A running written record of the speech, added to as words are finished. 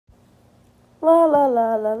La la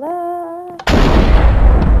la la la.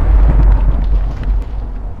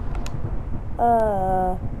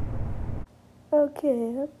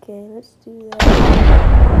 Okay, let's do that.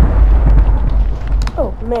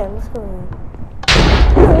 Oh man, what's going on?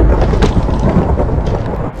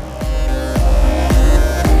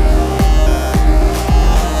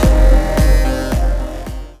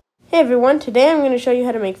 Hey everyone, today I'm going to show you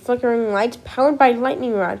how to make flickering lights powered by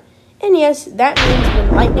lightning rod. And yes, that means when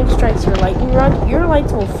lightning strikes your lightning rod, your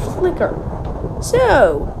lights will flicker.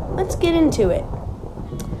 So, let's get into it.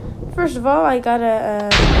 First of all, I gotta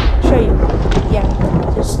show you. Yeah,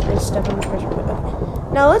 just step on the pressure.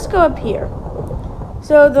 Okay. Now let's go up here.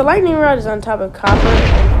 So the lightning rod is on top of copper,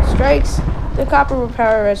 and when it strikes, the copper will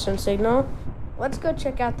power a redstone signal. Let's go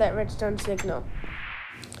check out that redstone signal.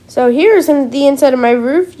 So here is the inside of my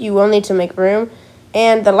roof. You will need to make room.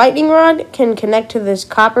 And the lightning rod can connect to this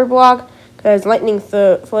copper block because lightning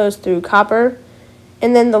flows through copper.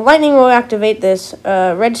 And then the lightning will activate this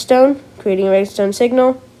redstone, creating a redstone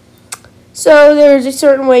signal. So there's a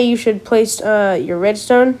certain way you should place your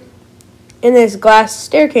redstone in this glass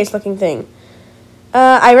staircase looking thing.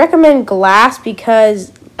 I recommend glass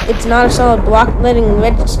because it's not a solid block, letting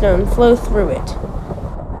redstone flow through it.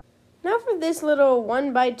 Now for this little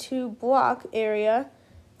 1x2 block area,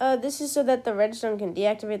 this is so that the redstone can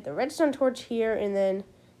deactivate the redstone torch here, and then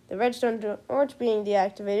the redstone torch being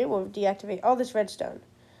deactivated will deactivate all this redstone.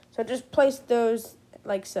 So just place those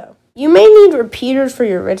like so. You may need repeaters for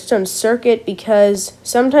your redstone circuit because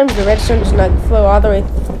sometimes the redstone does not flow all the way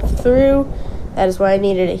through. That is why I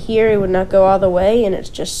needed it here. It would not go all the way, and it's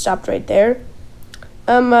just stopped right there.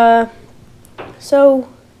 So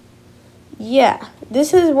yeah,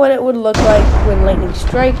 this is what it would look like when lightning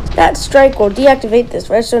strikes. That strike will deactivate this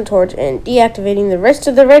redstone torch and deactivating the rest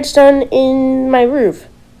of the redstone in my roof.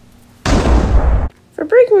 For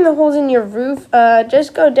breaking the holes in your roof,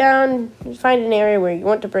 just go down, find an area where you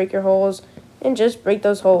want to break your holes, and just break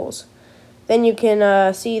those holes. Then you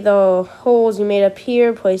can see the holes you made up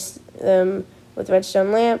here, place them with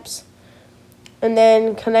redstone lamps, and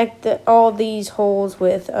then connect all these holes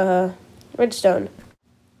with redstone.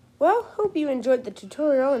 Well, hope you enjoyed the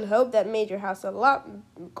tutorial and hope that made your house a lot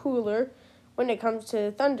cooler when it comes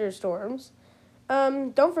to thunderstorms.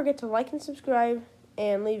 Don't forget to like and subscribe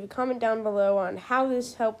and leave a comment down below on how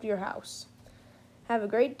this helped your house. Have a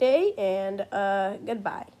great day and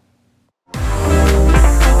goodbye.